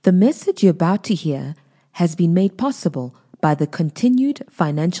The message you're about to hear has been made possible by the continued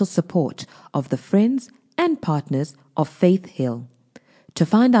financial support of the friends and partners of Faith Hill. To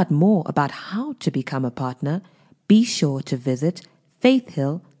find out more about how to become a partner, be sure to visit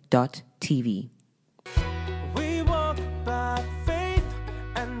faithhill.tv. We walk by faith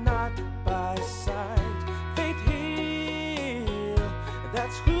and not by sight. Faith Hill,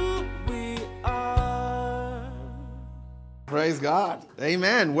 that's who we are. Praise God.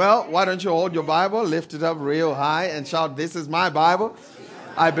 Amen. Well, why don't you hold your Bible, lift it up real high and shout, "This is my Bible.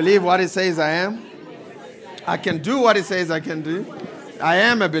 I believe what it says I am. I can do what it says I can do. I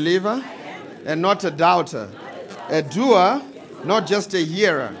am a believer and not a doubter. A doer, not just a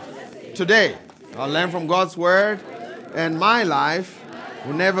hearer." Today, I'll learn from God's word, and my life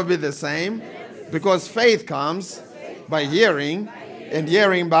will never be the same, because faith comes by hearing, and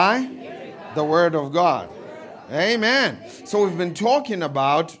hearing by the word of God. Amen. So we've been talking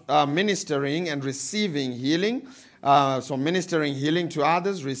about ministering and receiving healing. So ministering healing to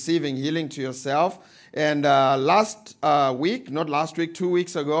others, receiving healing to yourself. And last week, 2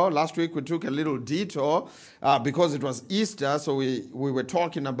 weeks ago, last week we took a little detour because it was Easter. So we were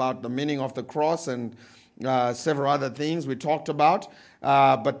talking about the meaning of the cross and several other things we talked about.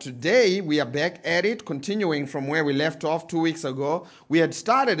 But today we are back at it, continuing from where we left off 2 weeks ago. We had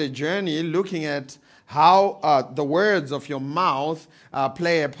started a journey looking at how the words of your mouth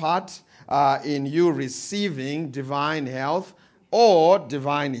play a part in you receiving divine health or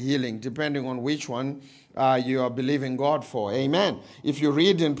divine healing, depending on which one you are believing God for. Amen. If you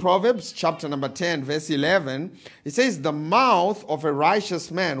read in Proverbs chapter number 10, verse 11, it says, "The mouth of a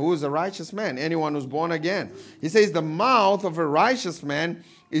righteous man." Who is a righteous man? Anyone who's born again. He says, "The mouth of a righteous man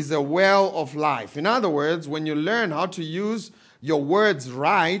is a well of life." In other words, when you learn how to use your words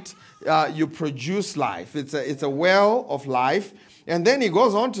right, you produce life. It's a well of life. And then he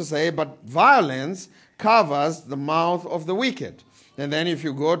goes on to say, "But violence covers the mouth of the wicked." And then if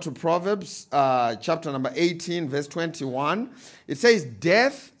you go to Proverbs chapter number 18, verse 21, it says,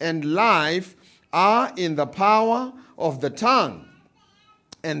 "Death and life are in the power of the tongue,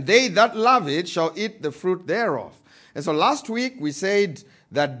 and they that love it shall eat the fruit thereof." And so last week we said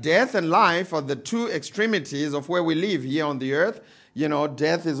that death and life are the two extremities of where we live here on the earth. You know,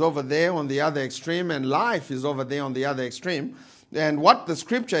 death is over there on the other extreme, and life is over there on the other extreme. And what the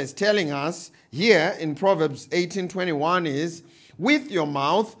scripture is telling us here in Proverbs 18:21 is, with your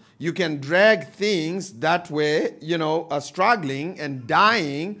mouth you can drag things that were, struggling and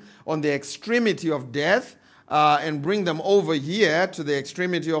dying on the extremity of death and bring them over here to the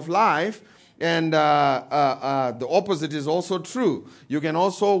extremity of life. And the opposite is also true. You can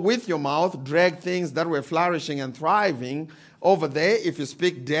also, with your mouth, drag things that were flourishing and thriving over there if you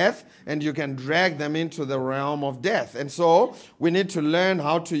speak death, and you can drag them into the realm of death. And so we need to learn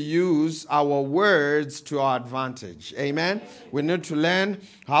how to use our words to our advantage. Amen? We need to learn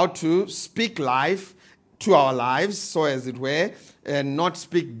how to speak life to our lives, so as it were, and not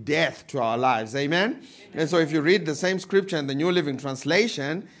speak death to our lives. Amen? And so if you read the same scripture in the New Living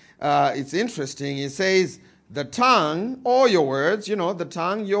Translation, it's interesting. It says, the tongue, or your words, the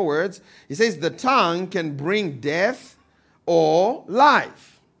tongue, your words. It says the tongue can bring death or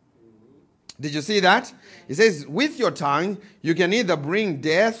life. Did you see that? It says, with your tongue, you can either bring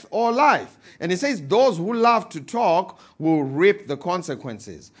death or life. And it says, those who love to talk will reap the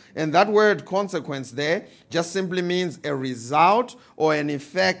consequences. And that word consequence there just simply means a result or an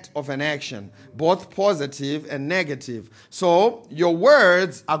effect of an action, both positive and negative. So your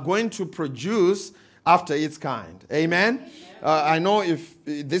words are going to produce after its kind. Amen? I know if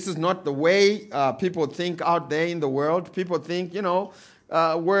this is not the way people think out there in the world. People think,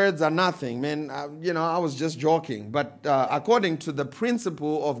 words are nothing. Man, I was just joking. But according to the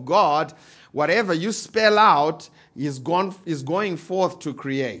principle of God, whatever you spell out is going forth to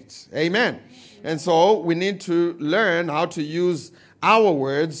create. Amen. And so we need to learn how to use our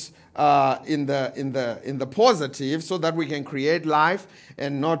words in the positive, so that we can create life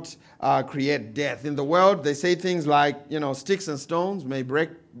and not create death. In the world, they say things like, sticks and stones may break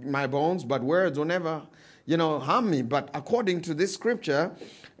my bones, but words will never, harm me. But according to this scripture,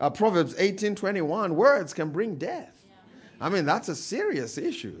 Proverbs 18:21, words can bring death. I mean, that's a serious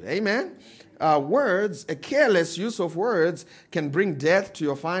issue. Amen. Words, a careless use of words can bring death to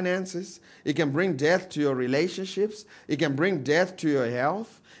your finances. It can bring death to your relationships. It can bring death to your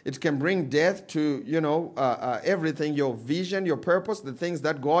health. It can bring death to, everything, your vision, your purpose, the things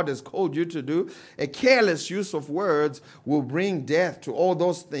that God has called you to do. A careless use of words will bring death to all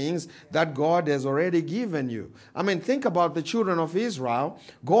those things that God has already given you. I mean, think about the children of Israel.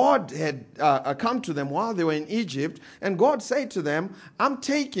 God had come to them while they were in Egypt, and God said to them, I'm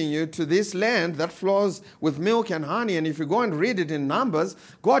taking you to this land that flows with milk and honey. And if you go and read it in Numbers,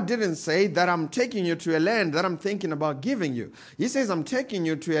 God didn't say that I'm taking you to a land that I'm thinking about giving you. He says, I'm taking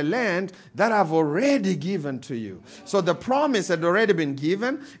you to a land that I've already given to you. So the promise had already been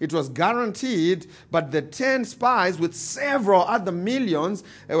given. It was guaranteed, but the 10 spies with several other millions,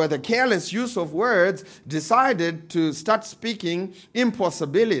 with a careless use of words, decided to start speaking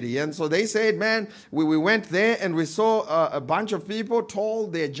impossibility. And so they said, man, we went there and we saw a bunch of people, tall,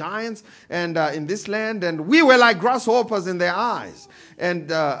 they're giants, and in this land, and we were like grasshoppers in their eyes.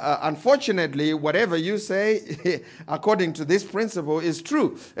 And unfortunately, whatever you say, according to this principle, is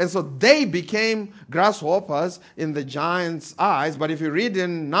true. And so they became grasshoppers in the giants' eyes. But if you read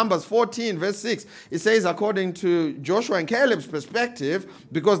in Numbers 14, verse 6, it says, according to Joshua and Caleb's perspective,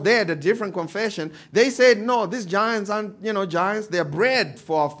 because they had a different confession, they said, no, these giants aren't, giants. They're bread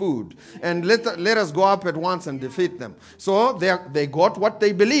for our food. And let us go up at once and defeat them. So they got what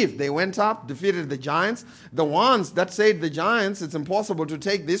they believed. They went up, defeated the giants. The ones that said the giants, it's impossible to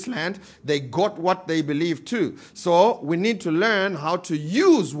take this land, they got what they believed too. So we need to learn how to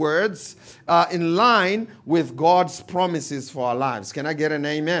use words in line with God's promises for our lives. Can I get an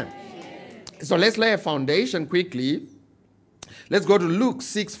amen? Amen. So let's lay a foundation quickly. Let's go to Luke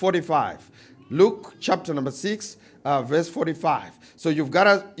 6:45. Luke chapter number 6, verse 45. So you've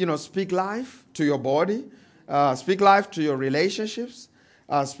got to, speak life to your body, speak life to your relationships,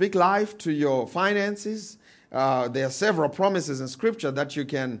 speak life to your finances. There are several promises in Scripture that you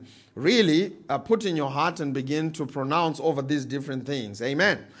can really put in your heart and begin to pronounce over these different things.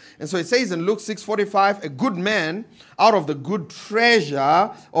 Amen. And so it says in Luke 6:45, a good man out of the good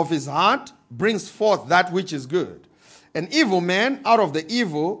treasure of his heart brings forth that which is good. An evil man out of the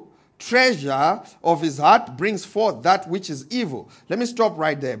evil treasure of his heart brings forth that which is evil. Let me stop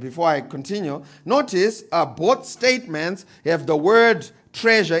right there before I continue. Notice both statements have the word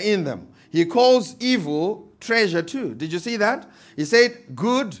treasure in them. He calls evil treasure too. Did you see that? He said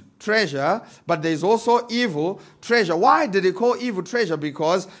good treasure, but there's also evil treasure. Why did he call evil treasure?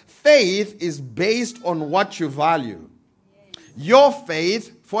 Because faith is based on what you value. Your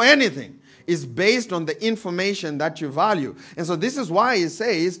faith for anything is based on the information that you value. And so this is why he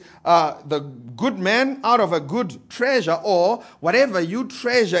says the good man out of a good treasure, or whatever you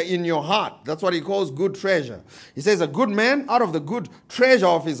treasure in your heart. That's what he calls good treasure. He says a good man out of the good treasure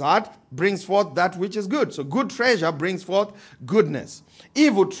of his heart brings forth that which is good. So good treasure brings forth goodness.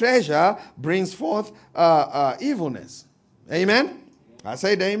 Evil treasure brings forth evilness. Amen? I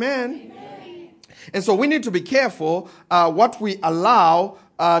said amen. Amen. And so we need to be careful what we allow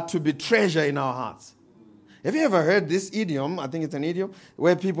to be treasure in our hearts. Have you ever heard this idiom? I think it's an idiom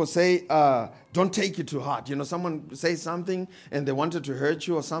where people say, don't take it to heart. Someone says something and they wanted to hurt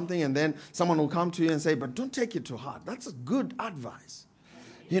you or something, and then someone will come to you and say, but don't take it to heart. That's a good advice.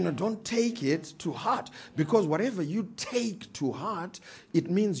 Don't take it to heart, because whatever you take to heart,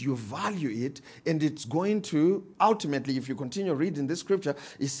 it means you value it, and it's going to ultimately, if you continue reading this scripture,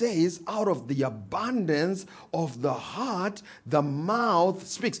 it says, out of the abundance of the heart, the mouth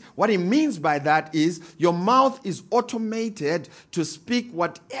speaks. What it means by that is your mouth is automated to speak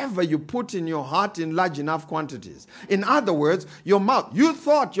whatever you put in your heart in large enough quantities. In other words, your mouth, you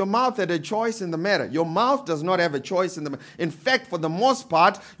thought your mouth had a choice in the matter. Your mouth does not have a choice in the matter. In fact, for the most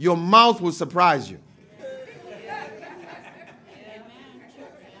part, your mouth will surprise you.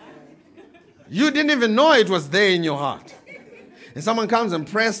 You didn't even know it was there in your heart. And someone comes and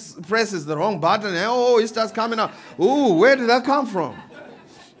presses the wrong button, and it starts coming out. Ooh, where did that come from?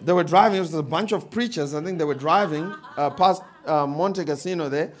 They were driving, it was a bunch of preachers, I think they were driving past Monte Cassino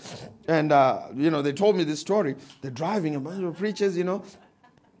there. And, they told me this story. They're driving, a bunch of preachers,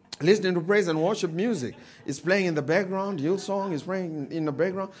 listening to praise and worship music. It's playing in the background. Hillsong is playing in the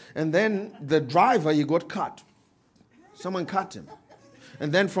background. And then the driver, he got cut. Someone cut him.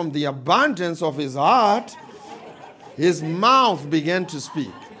 And then from the abundance of his heart, his mouth began to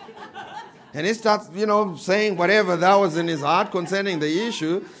speak. And he starts, saying whatever that was in his heart concerning the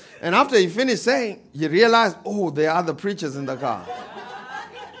issue. And after he finished saying, he realized, there are other preachers in the car.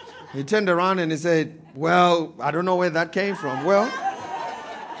 He turned around and he said, well, I don't know where that came from. Well,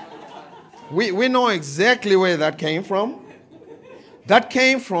 we know exactly where that came from. That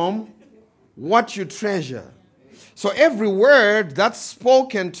came from what you treasure. So every word that's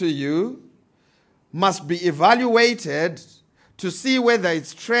spoken to you must be evaluated to see whether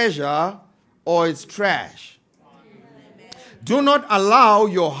it's treasure or it's trash. Do not allow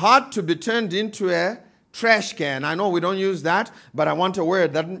your heart to be turned into a trash can. I know we don't use that, but I want a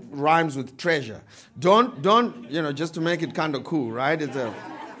word that rhymes with treasure. Don't, just to make it kind of cool, right?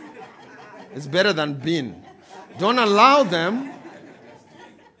 It's better than bin. Don't allow them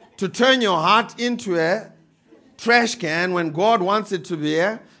to turn your heart into a trash can when God wants it to be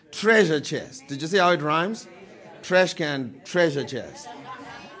a treasure chest. Did you see how it rhymes? Trash can, treasure chest.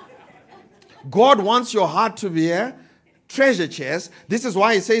 God wants your heart to be a treasure chest. This is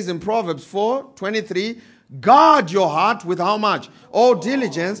why he says in Proverbs 4:23, guard your heart with how much? All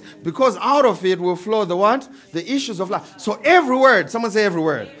diligence, because out of it will flow the what? The issues of life. So every word, someone say every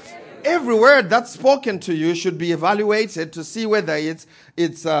word. Every word that's spoken to you should be evaluated to see whether it's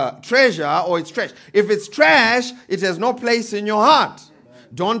treasure or it's trash. If it's trash, it has no place in your heart.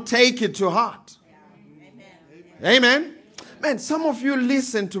 Don't take it to heart. Amen. Man, some of you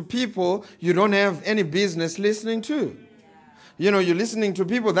listen to people you don't have any business listening to. You're listening to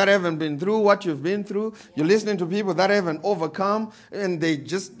people that haven't been through what you've been through. You're listening to people that haven't overcome, and they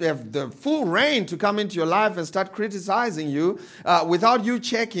just have the full reign to come into your life and start criticizing you without you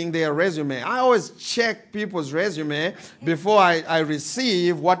checking their resume. I always check people's resume before I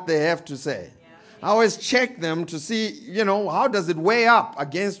receive what they have to say. I always check them to see, how does it weigh up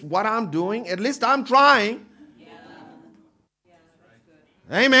against what I'm doing? At least I'm trying.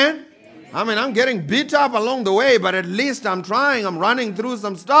 Amen. I mean, I'm getting beat up along the way, but at least I'm trying. I'm running through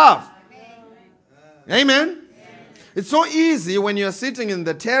some stuff. Amen. It's so easy when you're sitting in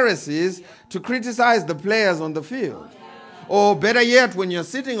the terraces to criticize the players on the field. Or better yet, when you're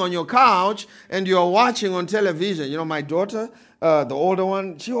sitting on your couch and you're watching on television. My daughter, the older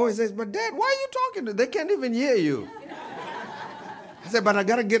one, she always says, but Dad, why are you talking to them? They can't even hear you. I said, but I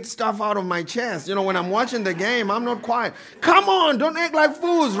got to get stuff out of my chest. When I'm watching the game, I'm not quiet. Come on, don't act like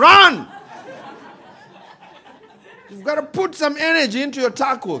fools. Run. You've got to put some energy into your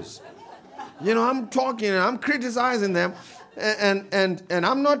tacos. I'm talking and I'm criticizing them. And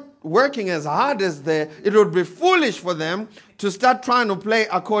I'm not working as hard as they. It would be foolish for them to start trying to play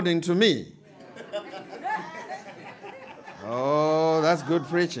according to me. Oh, that's good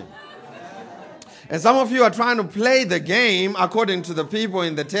preaching. And some of you are trying to play the game according to the people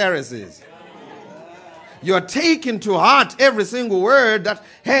in the terraces. You're taking to heart every single word that,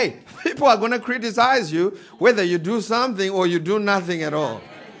 hey, people are going to criticize you whether you do something or you do nothing at all.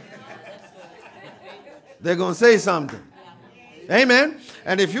 They're going to say something. Amen.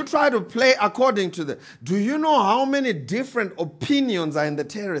 And if you try to play according to do you know how many different opinions are in the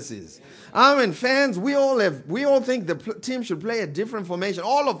terraces? Fans, we all think the team should play a different formation.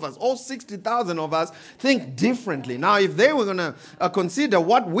 All of us, all 60,000 of us, think differently. Now, if they were going to consider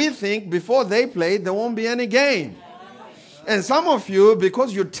what we think before they play, there won't be any game. And some of you,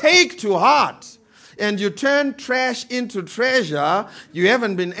 because you take to heart and you turn trash into treasure, you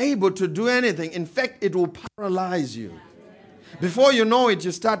haven't been able to do anything. In fact, it will paralyze you. Before you know it,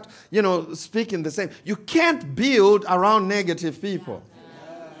 you start, speaking the same. You can't build around negative people.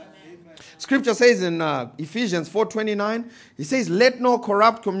 Scripture says in Ephesians 4:29, it says, let no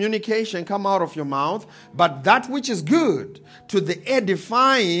corrupt communication come out of your mouth, but that which is good to the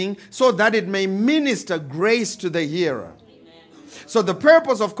edifying, so that it may minister grace to the hearer. So the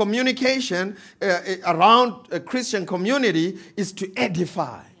purpose of communication around a Christian community is to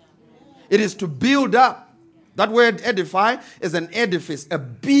edify. It is to build up. That word edify is an edifice, a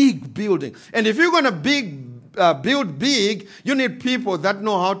big building. And if you're going to build big, you need people that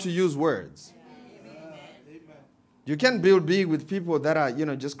know how to use words. You can't build big with people that are,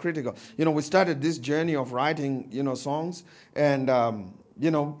 just critical. We started this journey of writing, songs. And,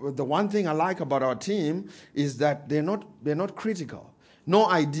 the one thing I like about our team is that they're not critical. No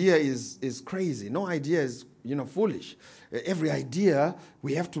idea is crazy. No idea is, foolish. Every idea,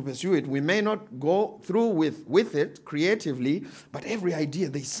 we have to pursue it. We may not go through with it creatively, but every idea,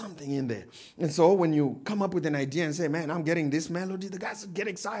 there's something in there. And so when you come up with an idea and say, man, I'm getting this melody, the guys get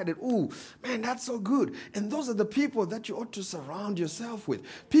excited. Ooh, man, that's so good. And those are the people that you ought to surround yourself with.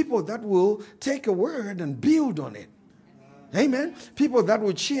 People that will take a word and build on it. Amen. People that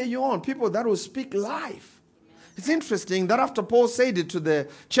will cheer you on. People that will speak life. It's interesting that after Paul said it to the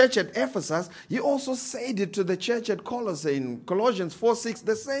church at Ephesus, he also said it to the church at Colossae in Colossians 4:6,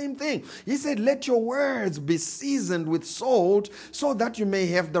 the same thing. He said, let your words be seasoned with salt so that you may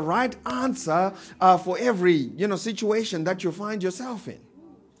have the right answer for every situation that you find yourself in.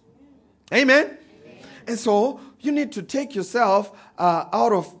 Amen? And so you need to take yourself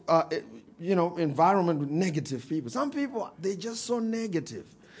out of environment with negative people. Some people, they're just so negative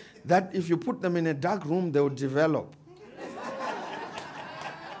that if you put them in a dark room, they will develop.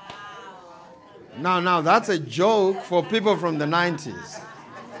 Now, that's a joke for people from the 90s.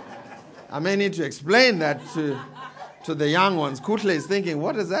 I may need to explain that to the young ones. Kutle is thinking,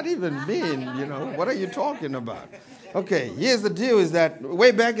 what does that even mean? You know, what are you talking about? Okay, here's the deal is that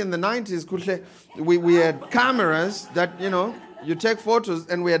way back in the 90s, Kutle, we had cameras that, you know, you take photos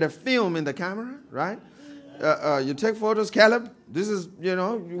and we had a film in the camera, right? You take photos, Caleb, this is, you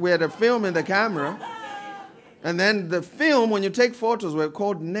know, we had a film in the camera. And then the film, when you take photos, were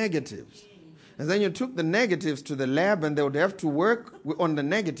called negatives. And then you took the negatives to the lab and they would have to work on the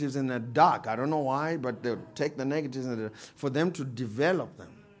negatives in the dark. I don't know why, but they would take the negatives for them to develop them.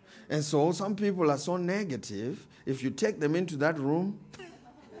 And so some people are so negative, if you take them into that room.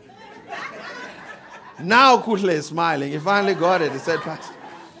 Now Kutle is smiling. He finally got it. He said,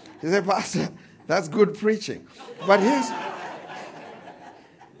 Pastor, that's good preaching. But here's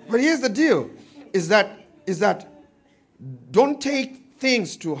the deal, is that don't take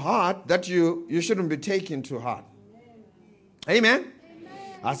things to heart that you shouldn't be taking to heart. Amen?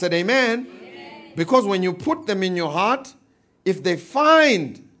 I said amen. Because when you put them in your heart, if they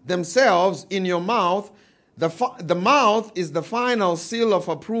find themselves in your mouth, the mouth is the final seal of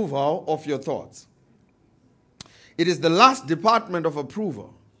approval of your thoughts. It is the last department of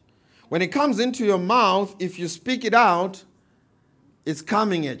approval. When it comes into your mouth, if you speak it out, it's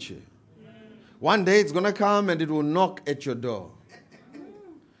coming at you. One day it's going to come and it will knock at your door.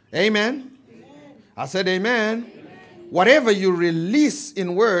 Amen? I said amen. Whatever you release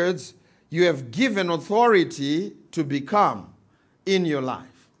in words, you have given authority to become in your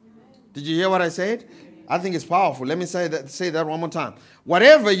life. Did you hear what I said? I think it's powerful. Let me say that one more time.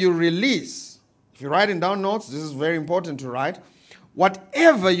 Whatever you release, if you're writing down notes, this is very important to write.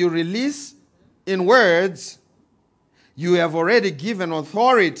 Whatever you release in words, you have already given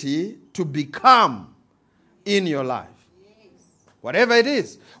authority to become in your life. Whatever it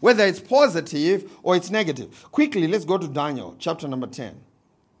is, whether it's positive or it's negative. Quickly, let's go to Daniel, chapter number 10.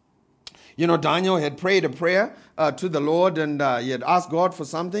 You know, Daniel had prayed a prayer to the Lord and he had asked God for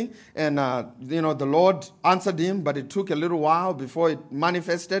something. And, the Lord answered him, but it took a little while before it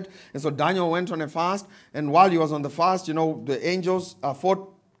manifested. And so Daniel went on a fast. And while he was on the fast, the angels fought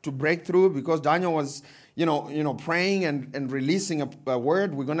to break through because Daniel was praying and releasing a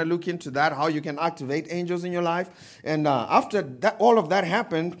word. We're going to look into that, how you can activate angels in your life. And after that, all of that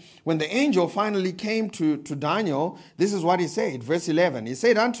happened, when the angel finally came to Daniel, this is what he said, verse 11. He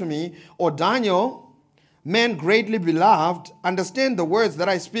said unto me, O Daniel, man greatly beloved, understand the words that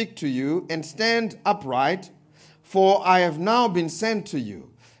I speak to you and stand upright, for I have now been sent to you.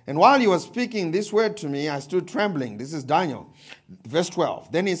 And while he was speaking this word to me, I stood trembling. This is Daniel. Verse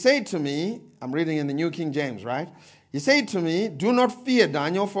 12. Then he said to me, I'm reading in the New King James, right? He said to me, do not fear,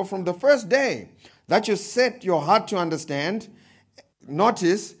 Daniel, for from the first day that you set your heart to understand,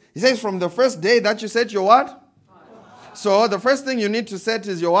 notice, he says from the first day that you set your what? Heart. So the first thing you need to set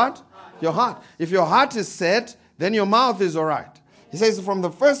is your what? Heart. Your heart. If your heart is set, then your mouth is all right. He says from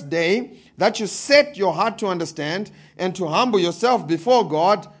the first day that you set your heart to understand and to humble yourself before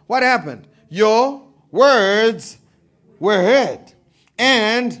God, what happened? Your words were heard.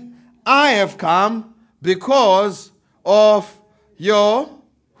 And I have come because of your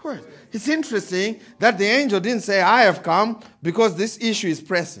words. It's interesting that the angel didn't say, I have come because this issue is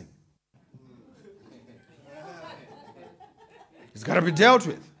pressing. It's got to be dealt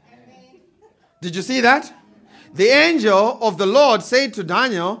with. Did you see that? The angel of the Lord said to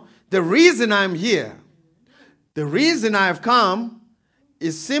Daniel, the reason I'm here, the reason I have come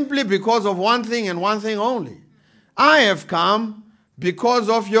is simply because of one thing and one thing only. I have come because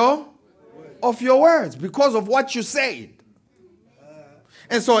of your words, because of what you said.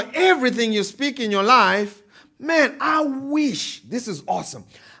 And so everything you speak in your life, man, I wish, this is awesome.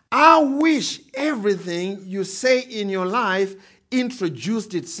 I wish everything you say in your life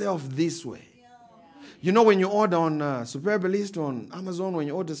introduced itself this way. You know, when you order on Superbalist on Amazon, when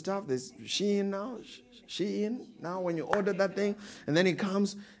you order stuff, there's Shein now, when you order that thing, and then it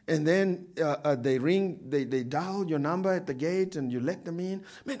comes, and then they ring, they dial your number at the gate, and you let them in.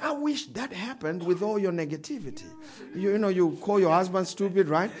 Man, I wish that happened with all your negativity. You call your husband stupid,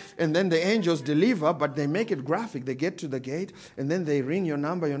 right? And then the angels deliver, but they make it graphic. They get to the gate, and then they ring your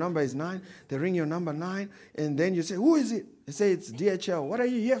number. Your number is 9. They ring your number 9, and then you say, who is it? They say, it's DHL. What are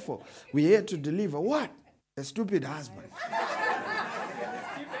you here for? We're here to deliver. What? A stupid husband.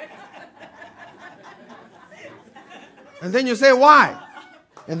 And then you say, why?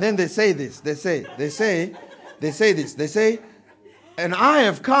 And then they say this. They say this. They say, and I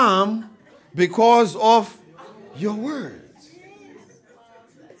have come because of your words.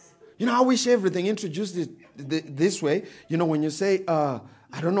 I wish everything introduced it this way. When you say,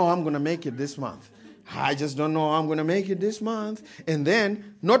 I don't know how I'm going to make it this month. I just don't know how I'm going to make it this month. And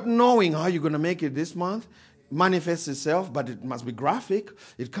then not knowing how you're going to make it this month manifests itself, but it must be graphic.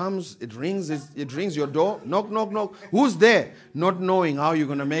 It comes, it rings your door. Knock, knock, knock. Who's there? Not knowing how you're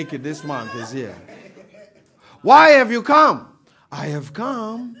going to make it this month is here. Why have you come? I have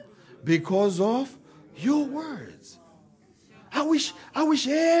come because of your words. I wish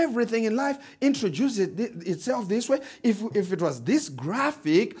everything in life introduced itself this way. If it was this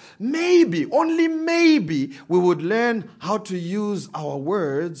graphic, maybe, only maybe, we would learn how to use our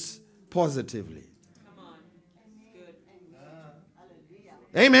words positively. Come on.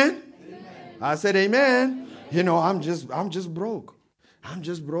 Good. Amen. I said amen. You know, I'm just broke. I'm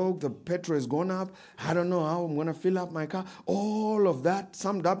just broke. The petrol is going up. I don't know how I'm going to fill up my car. All of that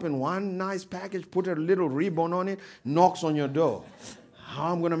summed up in one nice package, put a little ribbon on it, knocks on your door.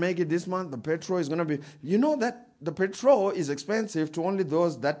 How I'm going to make it this month? The petrol is going to be... You know that the petrol is expensive to only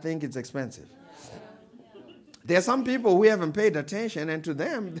those that think it's expensive. There are some people who haven't paid attention, and to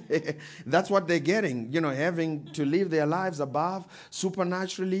them, that's what they're getting. You know, having to live their lives above,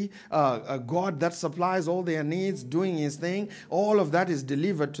 supernaturally, a God that supplies all their needs, doing his thing. All of that is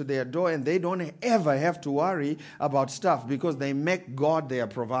delivered to their door, and they don't ever have to worry about stuff because they make God their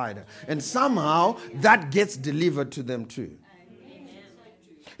provider. And somehow, that gets delivered to them too.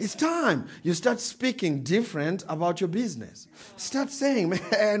 It's time you start speaking different about your business. Start saying,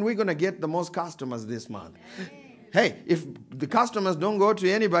 man, we're going to get the most customers this month. Hey, if the customers don't go to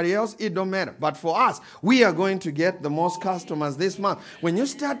anybody else, it don't matter. But for us, we are going to get the most customers this month. When you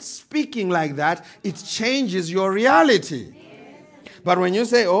start speaking like that, it changes your reality. But when you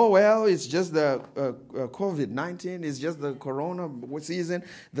say, oh, well, it's just the COVID-19, it's just the corona season,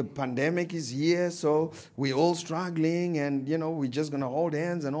 the pandemic is here, so we're all struggling and, you know, we're just going to hold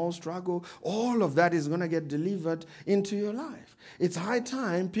hands and all struggle, all of that is going to get delivered into your life. It's high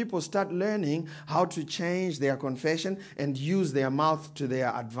time people start learning how to change their confession and use their mouth to their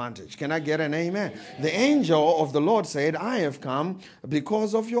advantage. Can I get an amen? The angel of the Lord said, I have come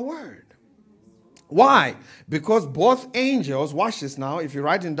because of your word. Why? Because both angels, watch this now, if you're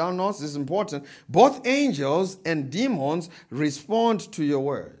writing down notes, this is important. Both angels and demons respond to your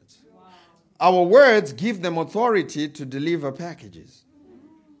words. Wow. Our words give them authority to deliver packages.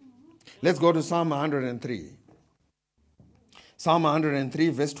 Let's go to Psalm 103. Psalm 103,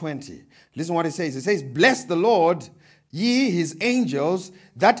 verse 20. Listen what it says. It says, bless the Lord, ye his angels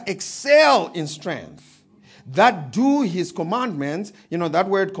that excel in strength, that do his commandments. You know, that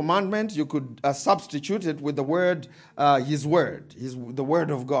word commandment, you could substitute it with the word, his word, the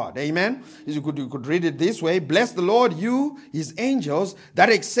word of God. Amen? You could read it this way. Bless the Lord, you, his angels, that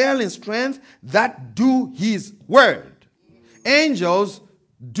excel in strength, that do his word. Angels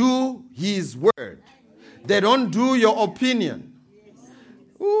do his word. They don't do your opinion.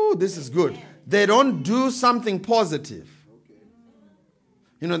 Ooh, this is good. They don't do something positive.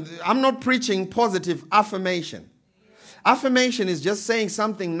 You know, I'm not preaching positive affirmation. Affirmation is just saying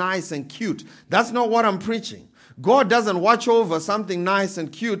something nice and cute. That's not what I'm preaching. God doesn't watch over something nice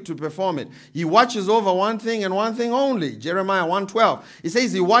and cute to perform it. He watches over one thing and one thing only. Jeremiah 1:12. He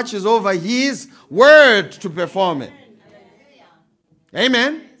says he watches over his word to perform it.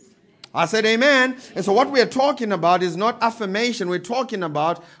 Amen. I said amen. And so what we are talking about is not affirmation. We're talking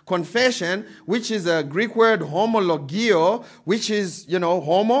about confession, which is a Greek word homologio, which is, you know,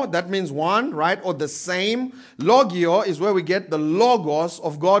 homo, that means one, right? Or the same. Logio is where we get the logos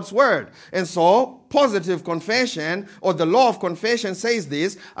of God's word. And so positive confession, or the law of confession, says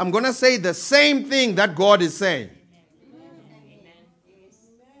this: I'm going to say the same thing that God is saying.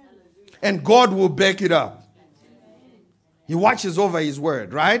 And God will back it up. He watches over his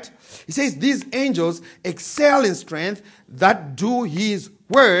word, right? He says these angels excel in strength that do his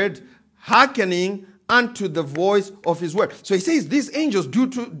word, hearkening unto the voice of his word. So he says these angels do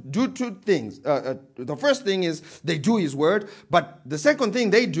two things. The first thing is they do his word. But the second thing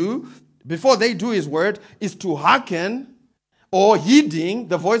they do before they do his word is to hearken or heeding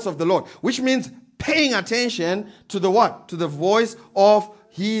the voice of the Lord, which means paying attention to the what? To the voice of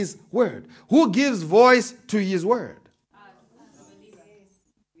his word. Who gives voice to his word?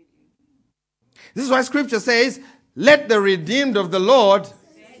 This is why scripture says, let the redeemed of the Lord,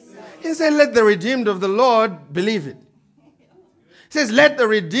 he said, let the redeemed of the Lord believe it. It says, let the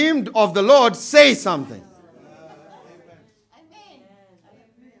redeemed of the Lord say something.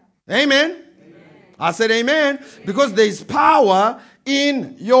 Amen. Amen. I said amen, because there is power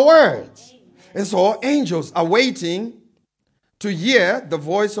in your words. And so angels are waiting to hear the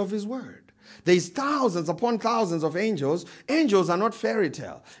voice of his word. There's thousands upon thousands of angels. Angels are not fairy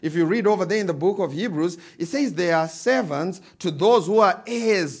tale. If you read over there in the book of Hebrews, it says they are servants to those who are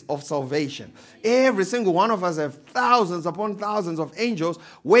heirs of salvation. Every single one of us have thousands upon thousands of angels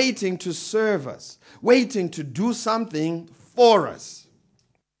waiting to serve us, waiting to do something for us.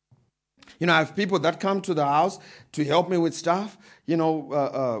 You know, I have people that come to the house to help me with stuff. You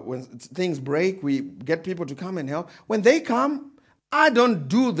know, when things break, we get people to come and help. When they come, I don't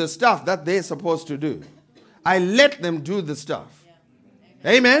do the stuff that they're supposed to do. I let them do the stuff.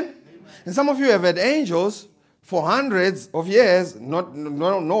 Amen? And some of you have had angels for hundreds of years, no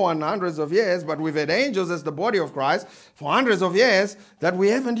one hundreds of years, but we've had angels as the body of Christ for hundreds of years that we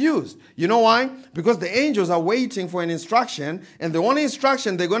haven't used. You know why? Because the angels are waiting for an instruction, and the only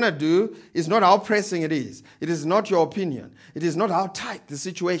instruction they're going to do is not how pressing it is. It is not your opinion. It is not how tight the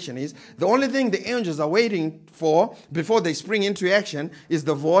situation is. The only thing the angels are waiting for before they spring into action is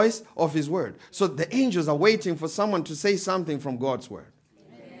the voice of His word. So the angels are waiting for someone to say something from God's word.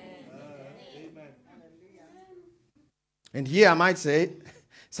 And here I might say,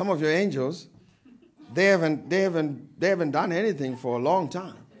 some of your angels, they haven't done anything for a long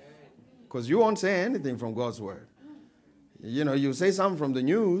time. Because you won't say anything from God's word. You know, you say something from the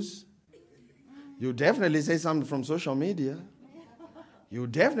news. You definitely say something from social media. You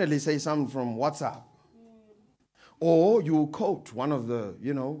definitely say something from WhatsApp. Or you quote one of the,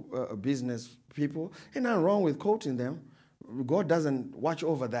 business people. Ain't nothing wrong with quoting them. God doesn't watch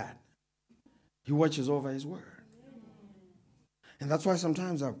over that. He watches over His word. And that's why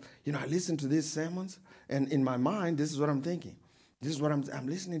sometimes I listen to these sermons, and in my mind, this is what I'm thinking. This is what I'm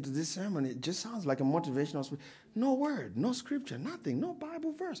listening to this sermon. It just sounds like a motivational speech. No word, no scripture, nothing, no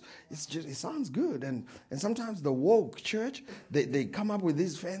Bible verse. It sounds good. And sometimes the woke church, they come up with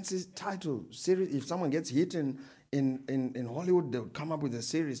these fancy title series. If someone gets hit in Hollywood, they'll come up with a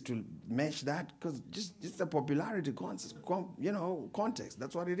series to match that, because just the popularity context.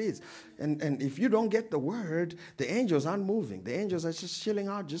 That's what it is. And if you don't get the word, the angels aren't moving. The angels are just chilling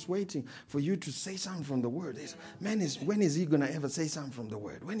out, just waiting for you to say something from the word. When is he going to ever say something from the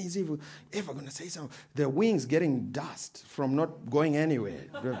word? When is he ever going to say something? Their wings getting dust from not going anywhere.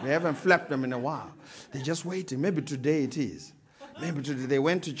 They haven't flapped them in a while. They're just waiting. Maybe today it is. Maybe today they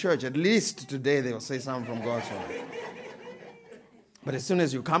went to church. At least today they will say something from God's word. But as soon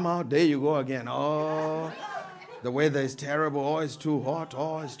as you come out, there you go again. Oh, the weather is terrible. Oh, it's too hot.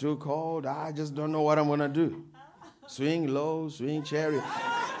 Oh, it's too cold. I just don't know what I'm going to do. Swing low, swing chariot.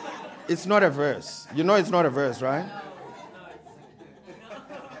 It's not a verse. You know it's not a verse, right?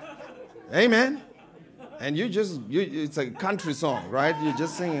 Amen. And it's a country song, right? You're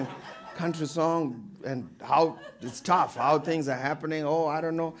just singing country song, and how it's tough, how things are happening. Oh, I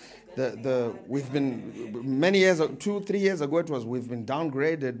don't know. We've been many years, 2-3 years ago, we've been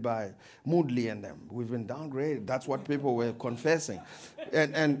downgraded by Moodley and them. We've been downgraded. That's what people were confessing,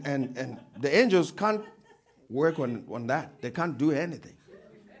 and the angels can't work on that. They can't do anything.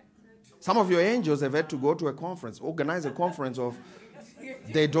 Some of your angels have had to go to a conference, organize a conference of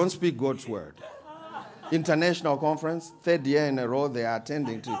they don't speak God's word. International conference, 3rd year in a row they are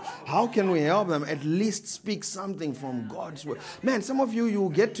attending to. How can we help them at least speak something from God's word? Man, some of you will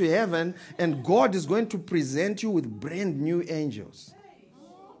get to heaven and God is going to present you with brand new angels.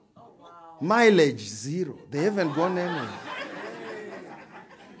 Mileage 0. They haven't gone anywhere.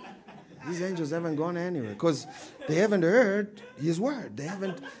 These angels haven't gone anywhere because they haven't heard His word. They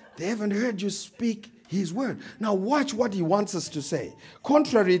haven't heard you speak His word. Now watch what He wants us to say.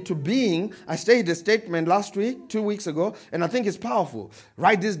 Contrary to being, I stated a statement last week, 2 weeks ago, and I think it's powerful.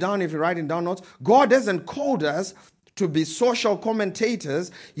 Write this down if you're writing down notes. God hasn't called us to be social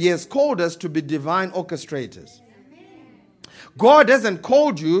commentators. He has called us to be divine orchestrators. God hasn't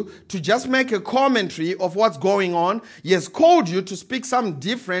called you to just make a commentary of what's going on. He has called you to speak something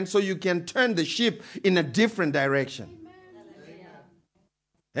different so you can turn the ship in a different direction.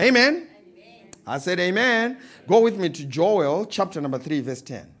 Amen. I said amen. Go with me to Joel chapter number 3 verse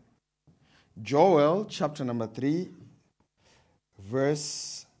 10. Joel chapter number 3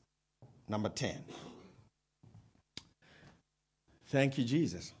 verse number 10. Thank you,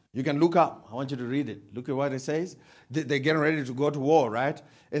 Jesus. You can look up. I want you to read it. Look at what it says. They're getting ready to go to war, right?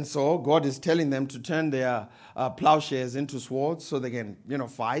 And so God is telling them to turn their plowshares into swords so they can,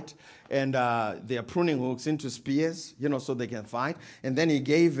 fight. And their pruning hooks into spears, so they can fight. And then He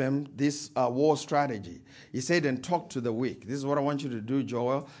gave them this war strategy. He said, and talk to the weak. This is what I want you to do,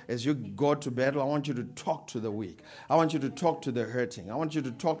 Joel. As you go to battle, I want you to talk to the weak. I want you to talk to the hurting. I want you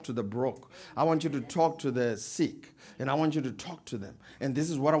to talk to the broke. I want you to talk to the sick. And I want you to talk to them. And this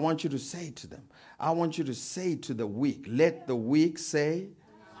is what I want you to say to them. I want you to say to the weak, let the weak say,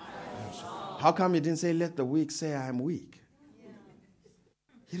 How come he didn't say, let the weak say I am weak?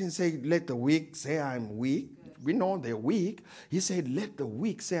 He didn't say, let the weak say I'm weak. We know they're weak. He said, let the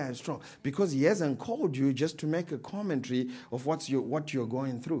weak say I'm strong. Because he hasn't called you just to make a commentary of what you're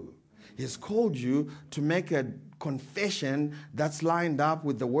going through. He's called you to make a confession that's lined up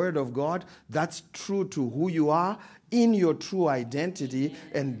with the Word of God, that's true to who you are in your true identity,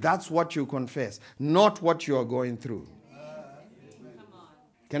 and that's what you confess, not what you are going through.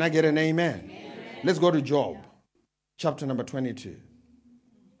 Can I get an amen? Amen. Let's go to Job, chapter number 22.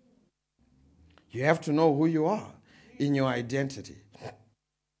 You have to know who you are in your identity.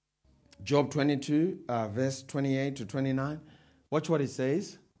 Job 22, verse 28 to 29. Watch what it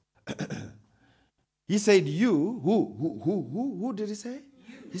says. He said, you, who did he say?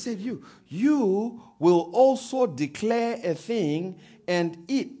 You. He said, you will also declare a thing and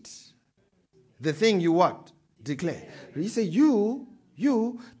it. The thing you what? Declare. He said, you,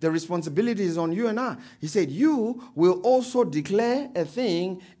 the responsibility is on you and I. He said, you will also declare a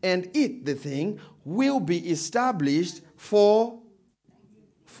thing and it, the thing, will be established for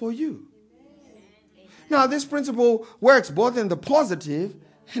you. Now, this principle works both in the positive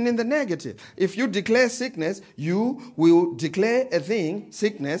and in the negative. If you declare sickness, you will declare a thing,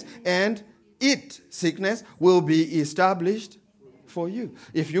 sickness, and it, sickness, will be established for you.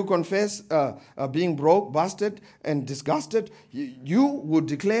 If you confess being broke, busted, and disgusted, you will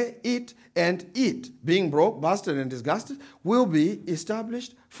declare it, and it, being broke, busted, and disgusted, will be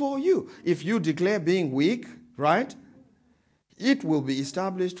established for you. If you declare being weak, right, it will be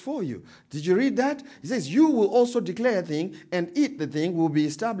established for you. Did you read that? It says, you will also declare a thing, and it, the thing, will be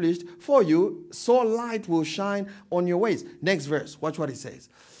established for you, so light will shine on your ways. Next verse, watch what it says.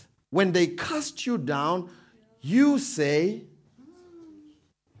 When they cast you down, you say,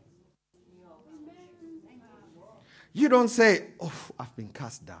 you don't say, oh, I've been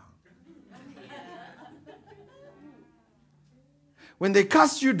cast down. When they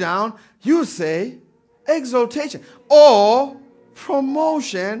cast you down, you say, exaltation or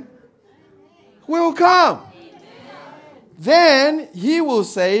promotion will come. Then he will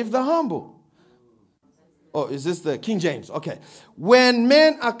save the humble. Oh, is this the King James? Okay. When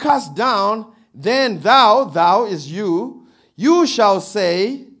men are cast down, then thou is you shall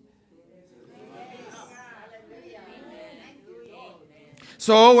say.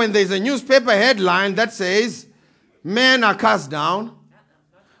 So when there's a newspaper headline that says, men are cast down,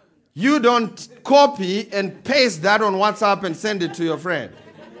 you don't copy and paste that on WhatsApp and send it to your friend.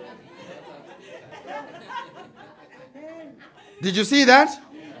 Did you see that?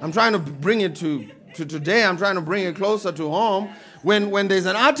 I'm trying to bring it to today. I'm trying to bring it closer to home. When there's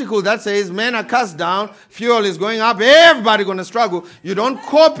an article that says men are cast down, fuel is going up, everybody going to struggle, you don't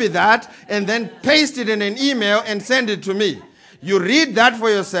copy that and then paste it in an email and send it to me. You read that for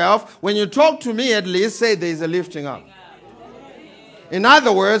yourself. When you talk to me, at least say there's a lifting up. In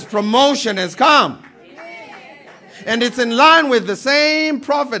other words, promotion has come. And it's in line with the same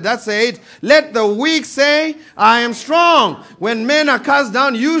prophet that said, let the weak say, I am strong. When men are cast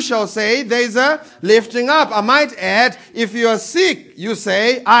down, you shall say, there's a lifting up. I might add, if you are sick, you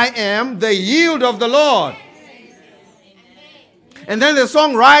say, I am the healed of the Lord. And then the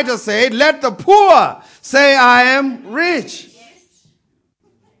songwriter said, let the poor say, I am rich.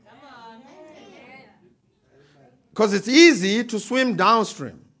 Because it's easy to swim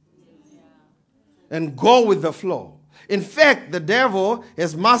downstream and go with the flow. In fact, the devil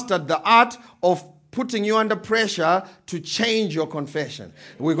has mastered the art of putting you under pressure to change your confession.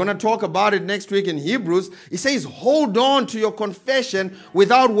 We're going to talk about it next week in Hebrews. It says, hold on to your confession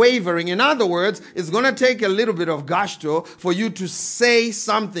without wavering. In other words, it's going to take a little bit of gusto for you to say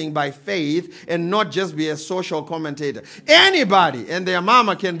something by faith and not just be a social commentator. Anybody and their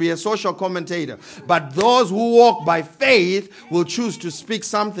mama can be a social commentator, but those who walk by faith will choose to speak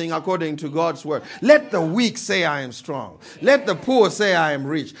something according to God's word. Let the weak say, I am strong. Let the poor say, I am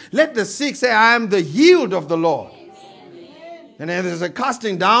rich. Let the sick say, I am the healed of the Lord. And if there's a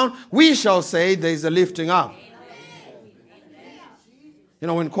casting down, we shall say there's a lifting up. You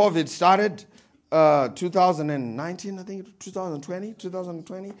know, when COVID started, 2019, I think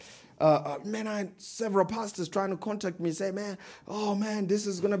 2020, man, I had several pastors trying to contact me, say, man, this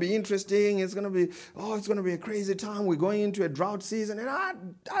is going to be interesting. It's going to be a crazy time. We're going into a drought season. And I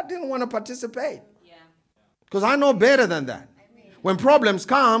didn't want to participate. Because I know better than that. When problems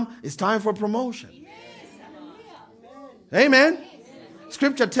come, it's time for promotion. Amen.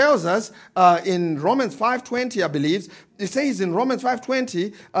 Scripture tells us in Romans 5:20, I believe, it says in Romans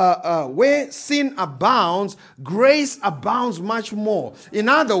 5:20, where sin abounds, grace abounds much more. In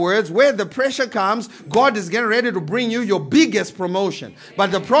other words, where the pressure comes, God is getting ready to bring you your biggest promotion.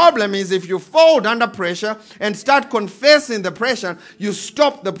 But the problem is if you fold under pressure and start confessing the pressure, you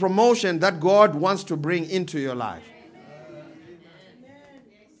stop the promotion that God wants to bring into your life.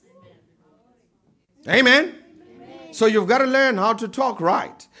 Amen? So you've got to learn how to talk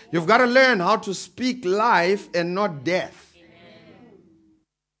right. You've got to learn how to speak life and not death.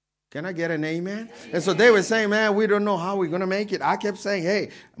 Can I get an amen? And so they were saying, man, we don't know how we're going to make it. I kept saying,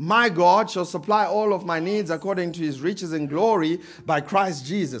 hey, my God shall supply all of my needs according to his riches and glory by Christ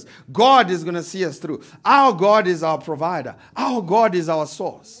Jesus. God is going to see us through. Our God is our provider. Our God is our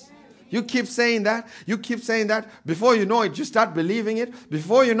source. You keep saying that. You keep saying that. Before you know it, you start believing it.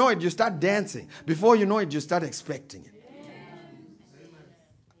 Before you know it, you start dancing. Before you know it, you start expecting it.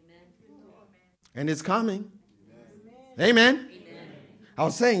 And it's coming. Amen. I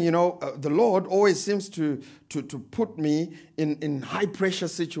was saying, the Lord always seems to put me in high pressure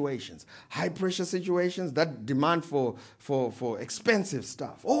situations. High pressure situations that demand for expensive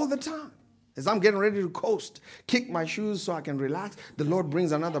stuff all the time. As I'm getting ready to coast, kick my shoes so I can relax, the Lord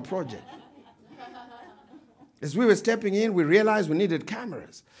brings another project. As we were stepping in, we realized we needed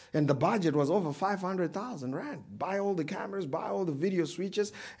cameras. And the budget was over 500,000 rand. Buy all the cameras, buy all the video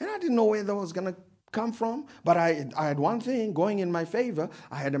switches. And I didn't know where that was going to come from. But I had one thing going in my favor.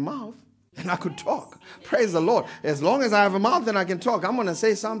 I had a mouth and I could talk. Praise the Lord. As long as I have a mouth and I can talk, I'm going to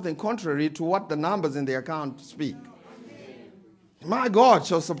say something contrary to what the numbers in the account speak. My God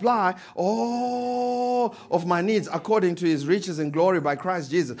shall supply all of my needs according to his riches and glory by Christ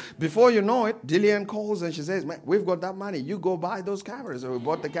Jesus. Before you know it, Dillian calls and she says, man, we've got that money. You go buy those cameras. So we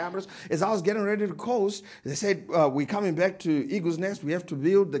bought the cameras. As I was getting ready to coast, they said, we're coming back to Eagle's Nest. We have to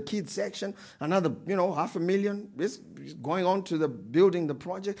build the kids section. Another, $500,000. It's going on to the building the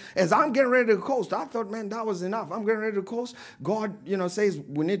project. As I'm getting ready to coast, I thought, man, that was enough. I'm getting ready to coast. God, says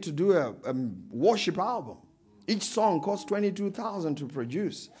we need to do a worship album. Each song costs 22,000 to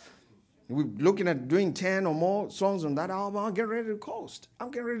produce. We're looking at doing 10 or more songs on that album. I'm getting ready to coast.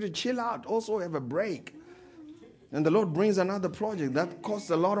 I'm getting ready to chill out, also have a break. And the Lord brings another project that costs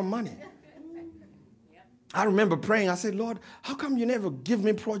a lot of money. I remember praying. I said, Lord, how come you never give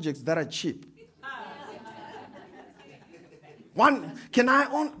me projects that are cheap? Can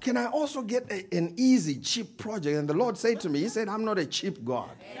I also get an easy, cheap project? And the Lord said to me, he said, I'm not a cheap God.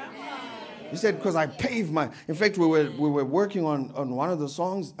 He said, because I paved in fact, we were working on one of the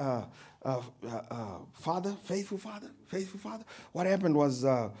songs, Father, Faithful Father. What happened was,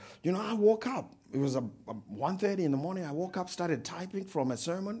 I woke up. It was 1:30 in the morning. I woke up, started typing from a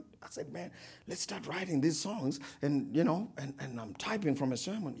sermon. I said, man, let's start writing these songs. And, and I'm typing from a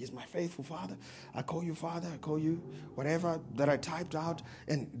sermon. He's my faithful Father. I call you Father. I call you whatever that I typed out.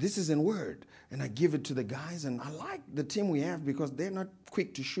 And this is in Word. And I give it to the guys. And I like the team we have because they're not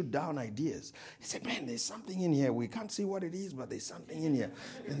quick to shoot down ideas. He said, man, there's something in here. We can't see what it is, but there's something in here.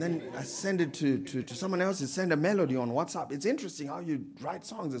 And then I send it to someone else. He send a melody on WhatsApp. It's interesting how you write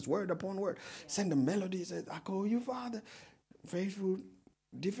songs. It's word upon word. Send a melody. He said, I call you Father, faithful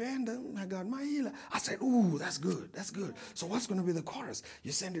defender, my God, my healer. I said, ooh, that's good. So what's going to be the chorus?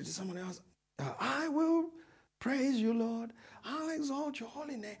 You send it to someone else. I will praise you, Lord. I'll exalt your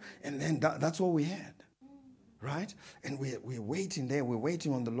holy name. And then that's what we had. Right? And we're waiting there. We're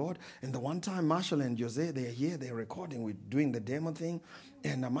waiting on the Lord. And the one time Marshall and Jose, they're here. They're recording. We're doing the demo thing.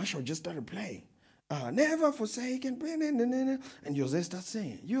 And Marshall just started playing. Never forsaken. And Jose starts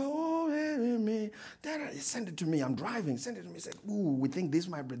saying, you're having me. He sent it to me. I'm driving. Send it to me. He said, ooh, we think this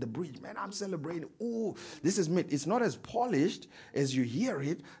might be the bridge. Man, I'm celebrating. Ooh, this is me. It's not as polished as you hear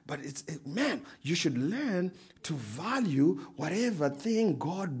it, but man, you should learn to value whatever thing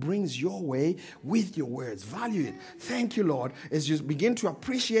God brings your way with your words. Value it. Thank you, Lord. As you begin to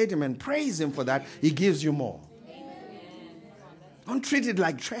appreciate him and praise him for that, he gives you more. Don't treat it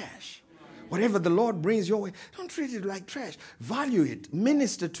like trash. Whatever the Lord brings your way, don't treat it like trash. Value it.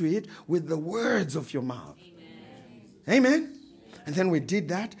 Minister to it with the words of your mouth. Amen. And then we did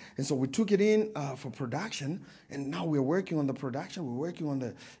that. And so we took it in for production. And now we're working on the production. We're working on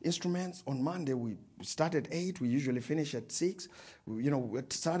the instruments. On Monday, we started at 8. We usually finish at 6. We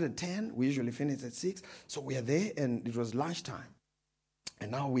started at 10. We usually finish at 6. So we are there, and it was lunchtime. And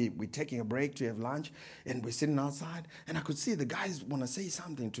now we're taking a break to have lunch, and we're sitting outside, and I could see the guys want to say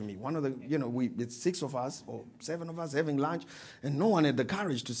something to me. One of the, it's 6 of us or 7 of us having lunch, and no one had the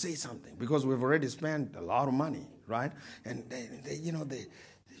courage to say something because we've already spent a lot of money, right? And and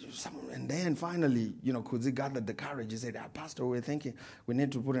then finally, Kuzi gathered the courage. He said, Pastor, we're thinking we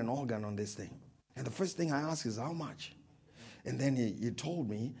need to put an organ on this thing. And the first thing I asked is, how much? And then he told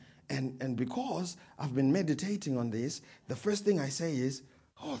me, and because I've been meditating on this, the first thing I say is,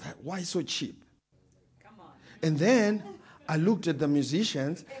 oh, why so cheap? Come on. And then I looked at the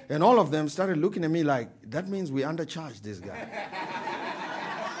musicians, and all of them started looking at me like, that means we undercharged this guy.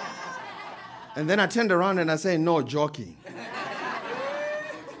 And then I turned around and I said, no, joking.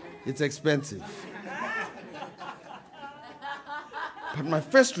 It's expensive. But my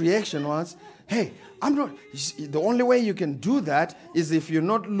first reaction was, hey, I'm not. The only way you can do that is if you're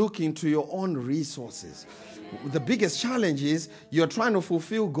not looking to your own resources. The biggest challenge is you're trying to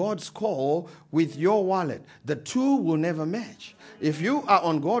fulfill God's call with your wallet. The two will never match. If you are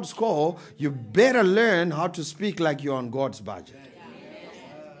on God's call, you better learn how to speak like you're on God's budget.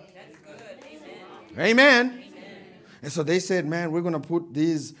 Amen. Amen. And so they said, man, we're going to put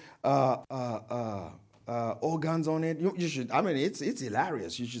these organs on it. You should, I mean, it's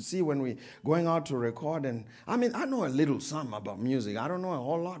hilarious. You should see when we're going out to record. And I mean, I know a little something about music. I don't know a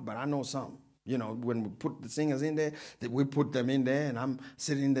whole lot, but I know some. You know, when we put the singers in there, we put them in there, and I'm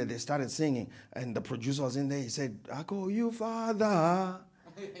sitting there. They started singing, and the producer was in there. He said, I call you Father,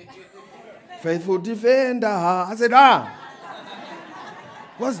 faithful defender. I said,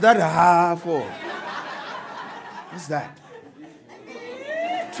 what's that for? What's that?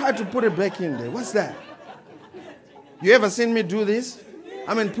 Try to put it back in there. What's that? You ever seen me do this?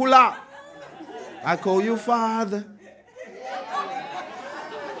 I mean, pull out. I call you Father.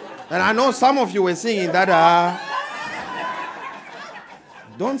 And I know some of you were singing that.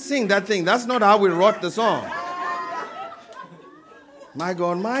 Don't sing that thing. That's not how we wrote the song. My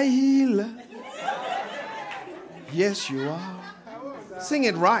God, my healer. Yes, you are. Sing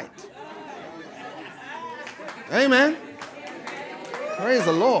it right. Amen. Praise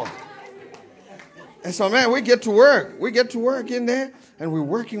the Lord. And so, man, we get to work. We get to work in there, and we're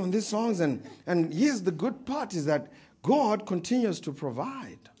working on these songs. And here's the good part is that God continues to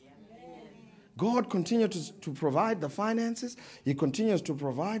provide. God continues to provide the finances. He continues to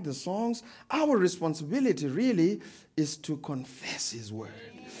provide the songs. Our responsibility really is to confess His word.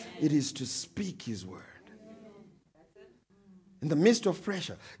 It is to speak His word. In the midst of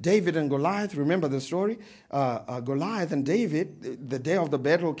pressure, David and Goliath, remember the story? Goliath and David, the day of the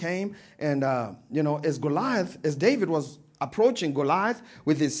battle came, and as David was approaching Goliath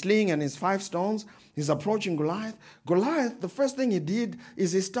with his sling and his 5 stones, he's approaching Goliath. Goliath, the first thing he did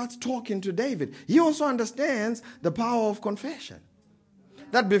is he starts talking to David. He also understands the power of confession.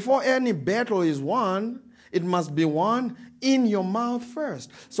 That before any battle is won, it must be won in your mouth first.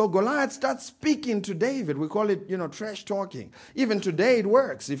 So Goliath starts speaking to David. We call it, trash talking. Even today it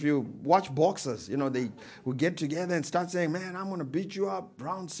works. If you watch boxers, they will get together and start saying, man, I'm going to beat you up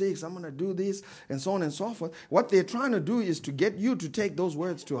round 6. I'm going to do this, and so on and so forth. What they're trying to do is to get you to take those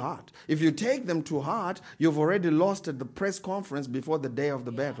words to heart. If you take them to heart, you've already lost at the press conference before the day of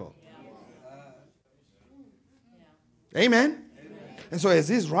the battle. Amen? And so as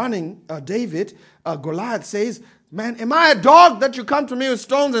he's running, David, Goliath says, man, am I a dog that you come to me with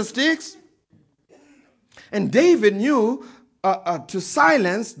stones and sticks? And David knew to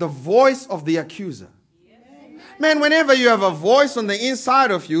silence the voice of the accuser. Man, whenever you have a voice on the inside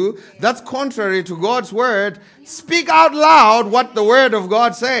of you that's contrary to God's word, speak out loud what the word of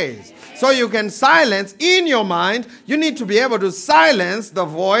God says. So you can silence in your mind, you need to be able to silence the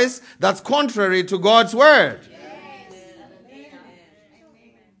voice that's contrary to God's word.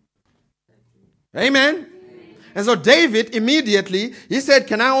 Amen. And so David immediately, he said,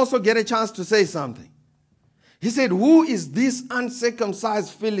 can I also get a chance to say something? He said, who is this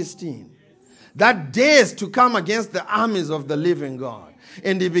uncircumcised Philistine that dares to come against the armies of the living God?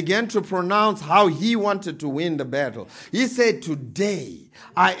 And he began to pronounce how he wanted to win the battle. He said, today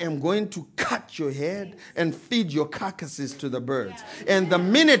I am going to cut your head and feed your carcasses to the birds. And the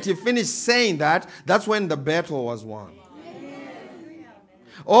minute he finished saying that, that's when the battle was won.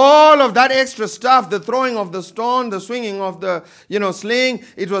 All of that extra stuff, the throwing of the stone, the swinging of the, sling,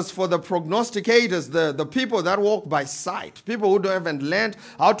 it was for the prognosticators, the people that walk by sight, people who haven't learned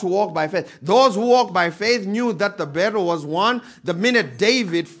how to walk by faith. Those who walk by faith knew that the battle was won the minute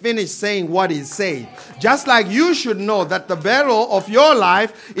David finished saying what he said. Just like you should know that the battle of your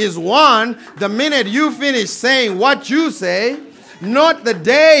life is won the minute you finish saying what you say. Not the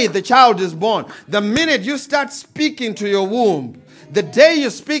day the child is born. The minute you start speaking to your womb. The day you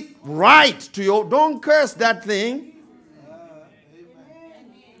speak right to your, don't curse that thing.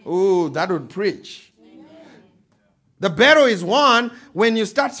 Ooh, that would preach. The battle is won when you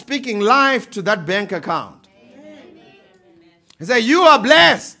start speaking life to that bank account. He said, you are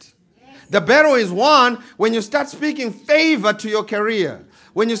blessed. The battle is won when you start speaking favor to your career.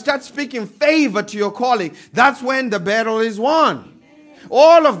 When you start speaking favor to your calling, that's when the battle is won.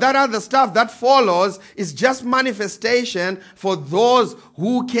 All of that other stuff that follows is just manifestation for those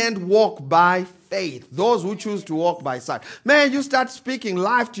who can't walk by faith, those who choose to walk by sight. Man, you start speaking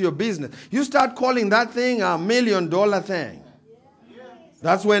life to your business. You start calling that thing $1 million thing.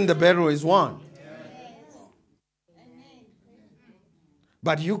 That's when the battle is won.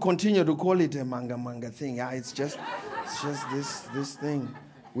 But you continue to call it a manga thing. Yeah, it's just this thing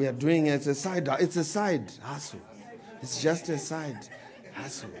we are doing. It's a side hustle. It's just a side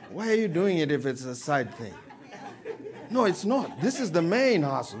hustle. Why are you doing it if it's a side thing? No, it's not. This is the main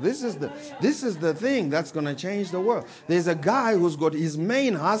hustle. This is the thing that's going to change the world. There's a guy who's got his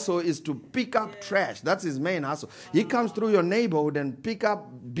main hustle is to pick up trash. That's his main hustle. He comes through your neighborhood and pick up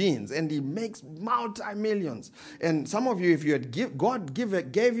beans, and he makes multi-millions. And some of you, if you had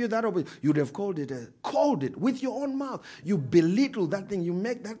gave you that opportunity, you'd have called it with your own mouth. You belittle that thing. You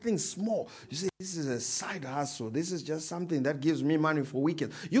make that thing small. You say, this is a side hustle. This is just something that gives me money for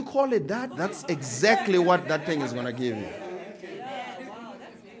weekends. You call it that, that's exactly what that thing is going to give you.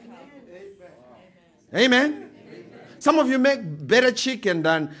 Amen. Some of you make better chicken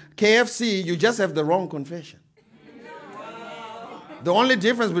than KFC. You just have the wrong confession. The only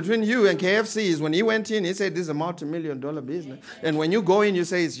difference between you and KFC is when he went in, he said this is a multi-million-dollar business. And when you go in, you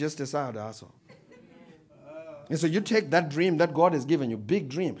say it's just a side hustle. And so you take that dream that God has given you, big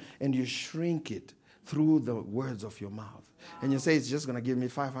dream, and you shrink it through the words of your mouth. And you say it's just going to give me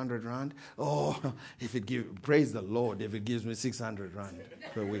 500 rand. Oh, praise the Lord, if it gives me 600 rand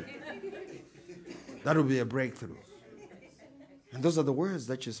per week. That will be a breakthrough. And those are the words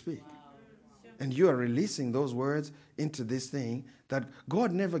that you speak. And you are releasing those words into this thing that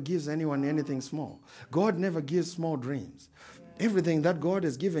God never gives anyone anything small. God never gives small dreams. Everything that God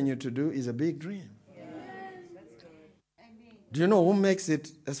has given you to do is a big dream. Do you know who makes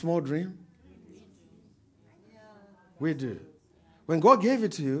it a small dream? We do. When God gave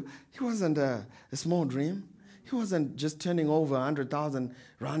it to you, it wasn't a small dream. He wasn't just turning over 100,000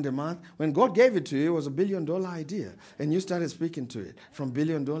 rand a month. When God gave it to you, it was $1 billion idea. And you started speaking to it. From $1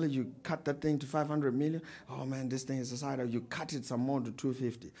 billion, you cut that thing to 500 million. Oh man, this thing is a side. You cut it some more to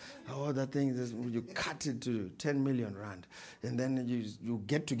 250. Oh, that thing, you cut it to 10 million rand. And then you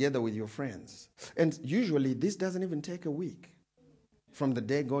get together with your friends. And usually this doesn't even take a week. From the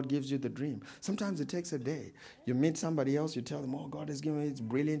day God gives you the dream. Sometimes it takes a day. You meet somebody else, you tell them, oh, God has given me, it's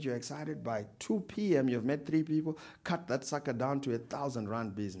brilliant, you're excited. By 2 p.m., you've met 3 people, cut that sucker down to 1,000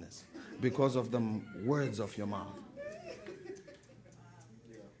 rand business because of the words of your mouth.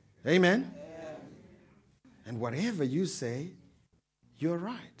 Amen? And whatever you say, you're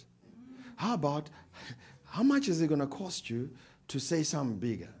right. How much is it going to cost you to say something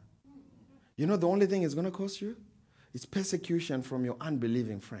bigger? You know the only thing it's going to cost you? It's persecution from your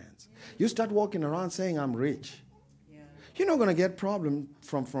unbelieving friends. You start walking around saying, I'm rich. You're not going to get problem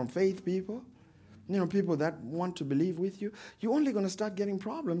from faith people. You know, people that want to believe with you. You're only going to start getting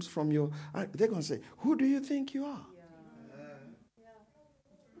problems from they're going to say, who do you think you are?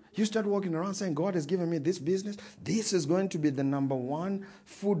 You start walking around saying, God has given me this business. This is going to be the #1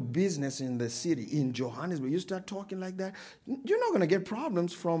 food business in the city, in Johannesburg. You start talking like that, you're not going to get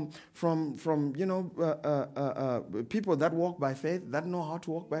problems from people that walk by faith, that know how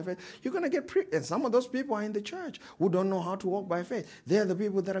to walk by faith. You're going to get, and some of those people are in the church who don't know how to walk by faith. They're the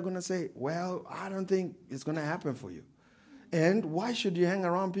people that are going to say, well, I don't think it's going to happen for you. And why should you hang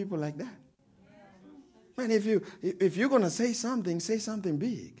around people like that? Man, if you're going to say something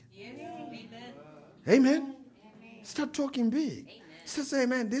big. Amen. Start talking big. So say,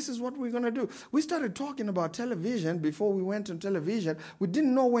 man, this is what we're going to do. We started talking about television before we went on television. We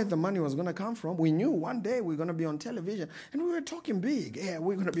didn't know where the money was going to come from. We knew one day we were going to be on television. And we were talking big. Yeah,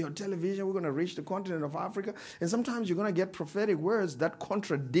 we're going to be on television. We're going to reach the continent of Africa. And sometimes you're going to get prophetic words that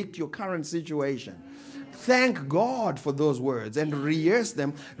contradict your current situation. Thank God for those words and rehearse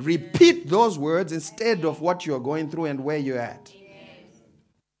them. Repeat those words instead of what you're going through and where you're at.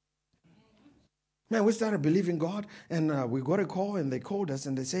 Man, we started believing God, and we got a call, and they called us,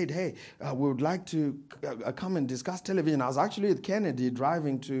 and they said, hey, we would like to come and discuss television. I was actually at Kennedy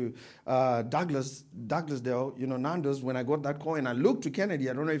driving to Douglasdale, Nando's, when I got that call, and I looked to Kennedy.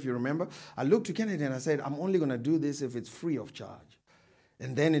 I don't know if you remember. I looked to Kennedy, and I said, I'm only going to do this if it's free of charge.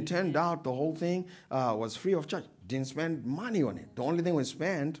 And then it turned out the whole thing was free of charge. Didn't spend money on it. The only thing we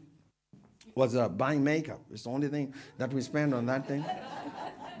spent was buying makeup. It's the only thing that we spent on that thing.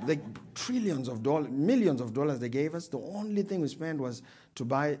 Like trillions of dollars, millions of dollars they gave us. The only thing we spent was to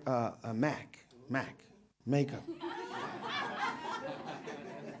buy a Mac makeup.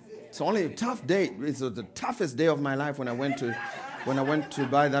 It's only a tough day. It's the toughest day of my life when I went to when I went to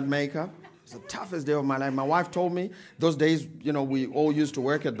buy that makeup. It's the toughest day of my life. My wife told me those days, we all used to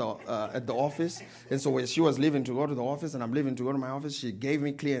work at the office. And so when she was leaving to go to the office and I'm leaving to go to my office, she gave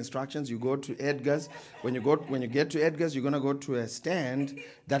me clear instructions. You go to Edgar's. When you get to Edgar's, you're going to go to a stand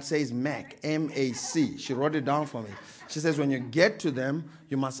that says MAC, M-A-C. She wrote it down for me. She says when you get to them,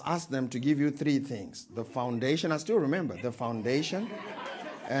 you must ask them to give you 3 things. The foundation, I still remember, the foundation.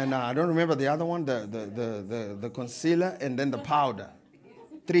 And I don't remember the other one, the concealer, and then the powder.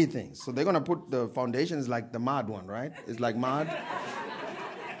 3 things. So they're going to put the foundation is like the mud one, right? It's like mud.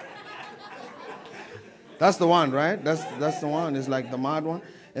 That's the one, right? That's the one. It's like the mud one.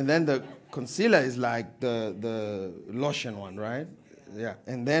 And then the concealer is like the lotion one, right? Yeah.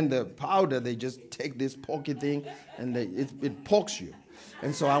 And then the powder, they just take this pokey thing and it pokes you.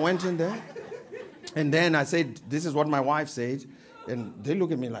 And so I went in there. And then I said, this is what my wife said. And they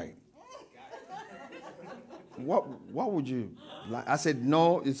look at me like, what would you like? I said,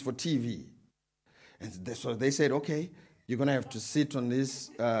 no, it's for TV. And so they said, okay, you're going to have to sit on this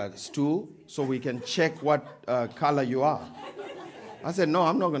stool so we can check what color you are. I said, no,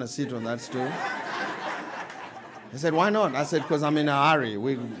 I'm not going to sit on that stool. They said, why not? I said, because I'm in a hurry.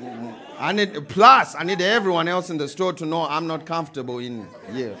 I need everyone else in the store to know I'm not comfortable in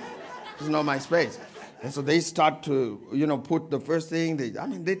here. It's not my space. And so they start to, put the first thing.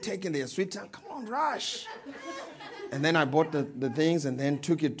 They're taking their sweet time. Come on, rush. And then I bought the things and then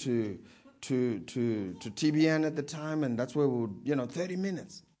took it to TBN at the time. And that's where we would, 30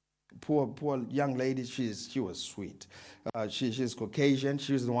 minutes. Poor young lady, she was sweet. She's Caucasian.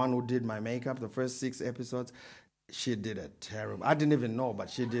 She was the one who did my makeup the first 6 episodes. She did a terrible, I didn't even know, but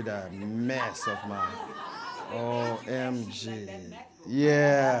she did a mess of my, OMG.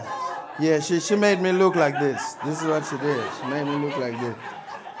 Yeah, she made me look like this. This is what she did. She made me look like this.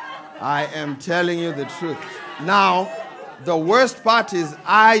 I am telling you the truth. Now, the worst part is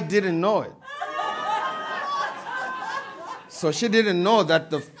I didn't know it. So she didn't know that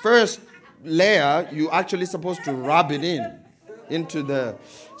the first layer, you're actually supposed to rub it into the,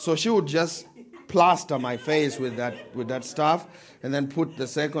 so she would just plaster my face with that stuff and then put the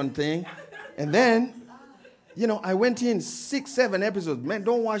second thing. And then, I went in 6, 7 episodes. Man,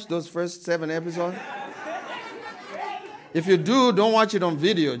 don't watch those first 7 episodes. If you do, don't watch it on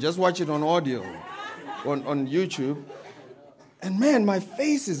video. Just watch it on audio, on YouTube. And man, my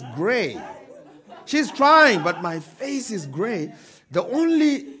face is gray. She's trying, but my face is gray. The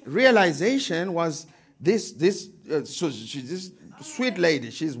only realization was this sweet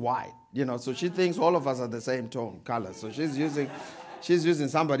lady. She's white, so she thinks all of us are the same tone, color. So she's using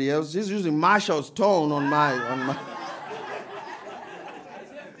somebody else. She's using Marshall's tone on my.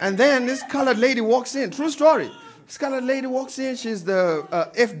 And then this colored lady walks in. True story. This colored lady walks in. She's the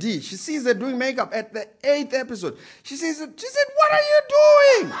FD. She sees her doing makeup at the 8th episode. She said, "What are you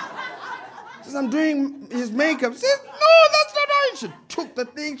doing?" She says, "I'm doing his makeup." She says, "No, that's not right." She took the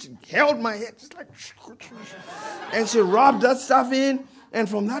thing. She held my head. She's like, and she rubbed that stuff in. And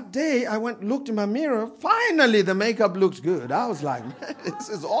from that day, I looked in my mirror. Finally, the makeup looks good. I was like, man, this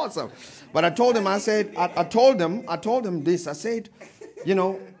is awesome. But I told him, I told them this. I said,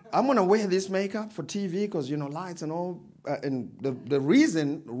 I'm going to wear this makeup for TV because, lights and all. And the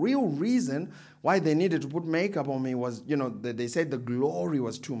real reason why they needed to put makeup on me was, they said the glory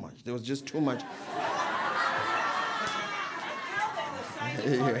was too much. There was just too much.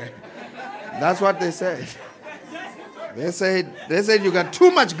 Yeah. That's what they said. They said you got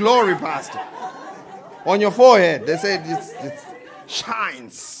too much glory, Pastor, on your forehead. They said it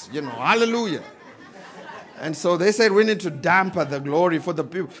shines, hallelujah. And so they said we need to dampen the glory for the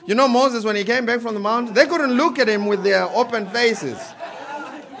people. Moses, when he came back from the mountain, they couldn't look at him with their open faces.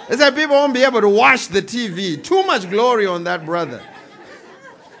 They said people won't be able to watch the TV. Too much glory on that brother.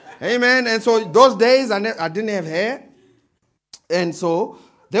 Amen. And so those days I didn't have hair. And so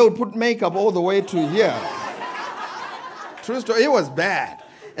they would put makeup all the way to here. True story. It was bad.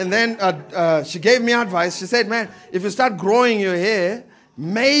 And then she gave me advice. She said, man, if you start growing your hair,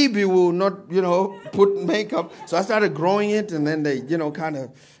 maybe we'll not, put makeup. So I started growing it, and then they, kind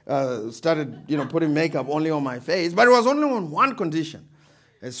of started, putting makeup only on my face. But it was only on one condition.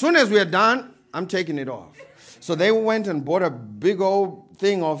 As soon as we are done, I'm taking it off. So they went and bought a big old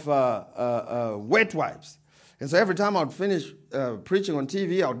thing of wet wipes. And so every time I would finish preaching on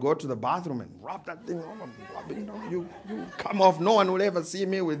TV, I would go to the bathroom and rub that thing on. You come off. No one will ever see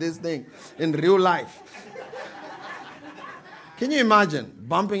me with this thing in real life. Can you imagine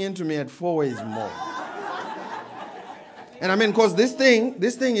bumping into me at 4 Ways Mall? And because this thing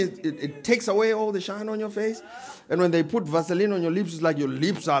it takes away all the shine on your face. And when they put Vaseline on your lips, it's like your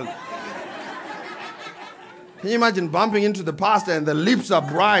lips are... Can you imagine bumping into the pastor and the lips are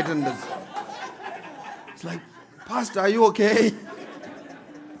bright and it's like, Pastor, are you okay?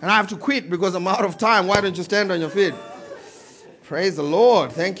 And I have to quit because I'm out of time. Why don't you stand on your feet? Praise the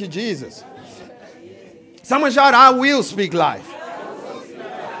Lord. Thank you, Jesus. Someone shout, I will speak life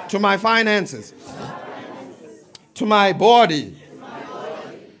to my finances, to my body,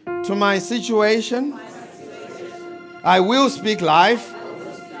 to my situation. I will speak life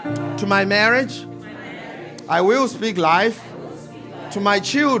to my marriage. I will speak life to my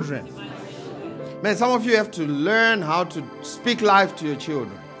children. Man, some of you have to learn how to speak life to your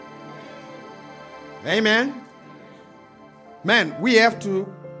children. Amen. Man, we have to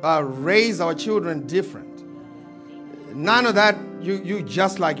raise our children different. None of that, you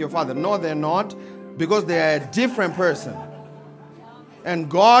just like your father. No, they're not, because they are a different person. And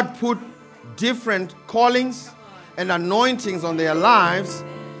God put different callings and anointings on their lives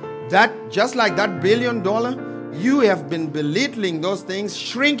that, just like that $1 billion, you have been belittling those things,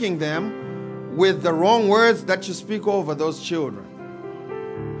 shrinking them with the wrong words that you speak over those children.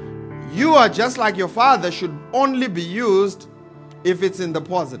 You are just like your father, should only be used if it's in the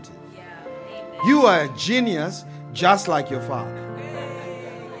positive. You are a genius just like your father.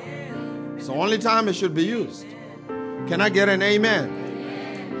 It's the only time it should be used. Can I get an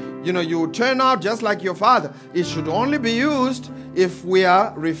amen? You know, you turn out just like your father. It should only be used if we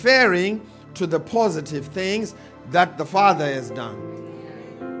are referring to the positive things that the father has done.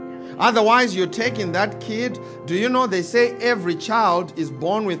 Otherwise, you're taking that kid. Do you know they say every child is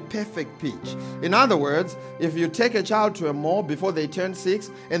born with perfect pitch? In other words, if you take a child to a mall before they turn 6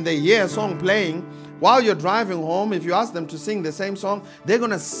 and they hear a song playing, while you're driving home, if you ask them to sing the same song, they're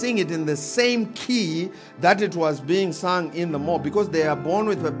going to sing it in the same key that it was being sung in the mall, because they are born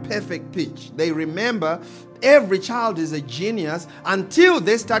with a perfect pitch. They remember. Every child is a genius until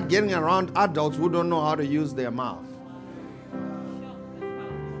they start getting around adults who don't know how to use their mouth.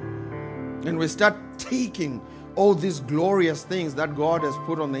 And we start taking all these glorious things that God has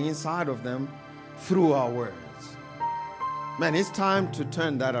put on the inside of them through our words. Man, it's time to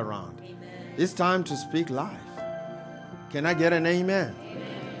turn that around. Amen. It's time to speak life. Can I get an amen?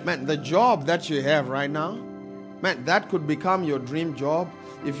 Amen? Man, the job that you have right now, man, that could become your dream job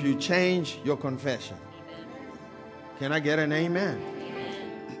if you change your confession. Can I get an amen?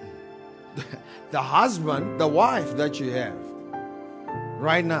 Amen. The husband, the wife that you have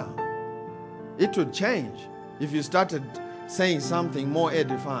right now, it would change if you started saying something more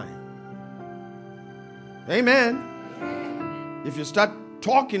edifying. Amen. If you start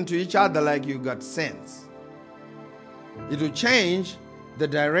talking to each other like you got sense, it will change the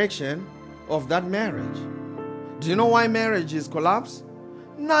direction of that marriage. Do you know why marriages collapse?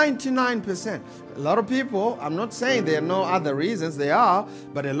 99%. A lot of people, I'm not saying there are no other reasons, there are,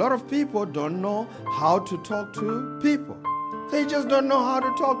 but a lot of people don't know how to talk to people. They just don't know how to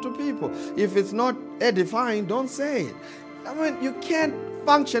talk to people. If it's not edifying, don't say it. I mean, you can't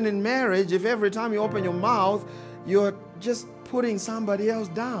function in marriage if every time you open your mouth, you're just putting somebody else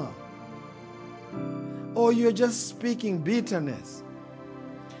down. Or you're just speaking bitterness.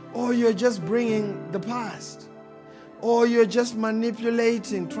 Or you're just bringing the past. Or you're just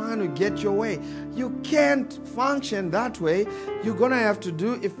manipulating, trying to get your way. You can't function that way. You're going to have to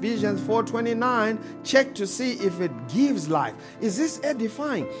do Ephesians 4:29. Check to see if it gives life. Is this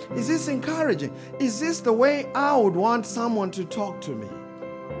edifying? Is this encouraging? Is this the way I would want someone to talk to me?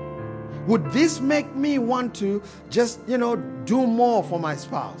 Would this make me want to just, do more for my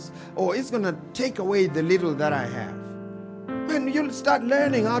spouse? Or it's going to take away the little that I have? And you'll start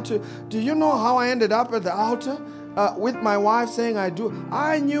learning how to. Do you know how I ended up at the altar? With my wife saying I do.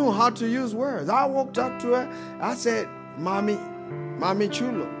 I knew how to use words. I walked up to her. I said, Mommy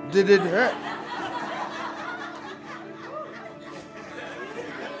chulo, did it hurt?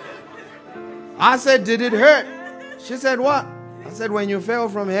 I said, did it hurt? She said, what? I said, when you fell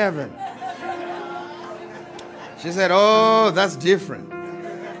from heaven. She said, oh, that's different.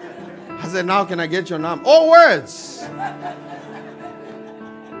 I said, now can I get your number? Oh, words.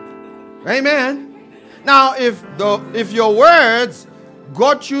 Amen. Now, if your words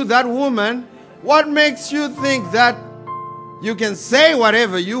got you that woman, what makes you think that you can say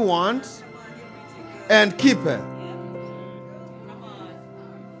whatever you want and keep her?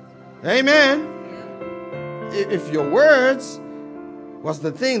 Amen. If your words was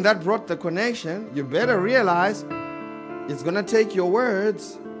the thing that brought the connection, you better realize it's going to take your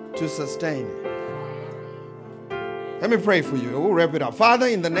words to sustain it. Let me pray for you. We'll wrap it up. Father,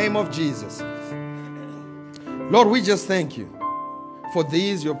 in the name of Jesus, Lord, we just thank you for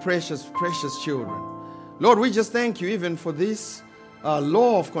these, your precious, precious children. Lord, we just thank you even for this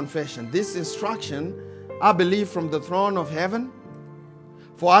law of confession, this instruction I believe, from the throne of heaven,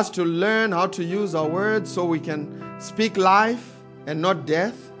 for us to learn how to use our words so we can speak life and not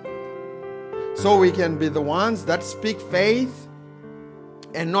death, so we can be the ones that speak faith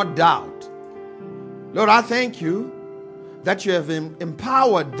and not doubt. Lord, I thank you that you have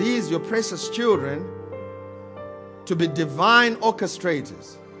empowered these, your precious children, to be divine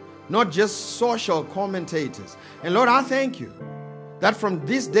orchestrators, not just social commentators. And Lord, I thank you that from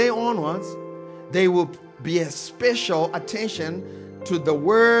this day onwards, they will be a special attention to the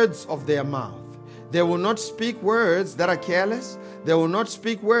words of their mouth. They will not speak words that are careless. They will not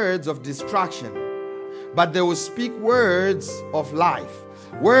speak words of distraction, but they will speak words of life,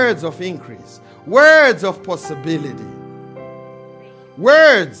 words of increase, words of possibility,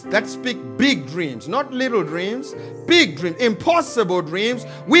 words that speak big dreams, not little dreams, big dreams, impossible dreams.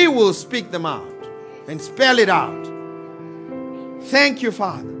 We will speak them out and spell it out. Thank you,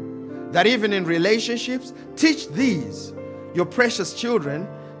 Father, that even in relationships, teach these, your precious children,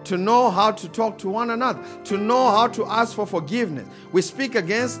 to know how to talk to one another, to know how to ask for forgiveness. We speak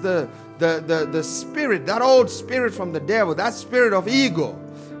against the spirit, that old spirit from the devil, that spirit of ego.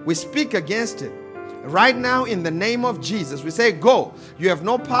 We speak against it. Right now, in the name of Jesus, we say, go. You have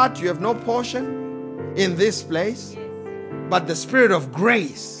no part, you have no portion in this place, but the spirit of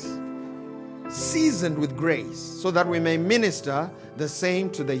grace, seasoned with grace, so that we may minister the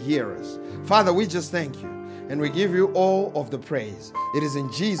same to the hearers. Father, we just thank you, and we give you all of the praise. It is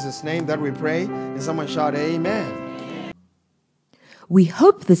in Jesus' name that we pray, and someone shout, amen. We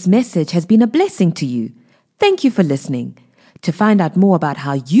hope this message has been a blessing to you. Thank you for listening. To find out more about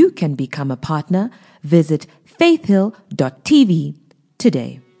how you can become a partner, visit faithhill.tv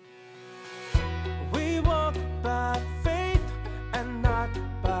today. We walk by faith and not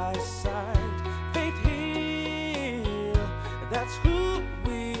by sight. Faith Hill, that's who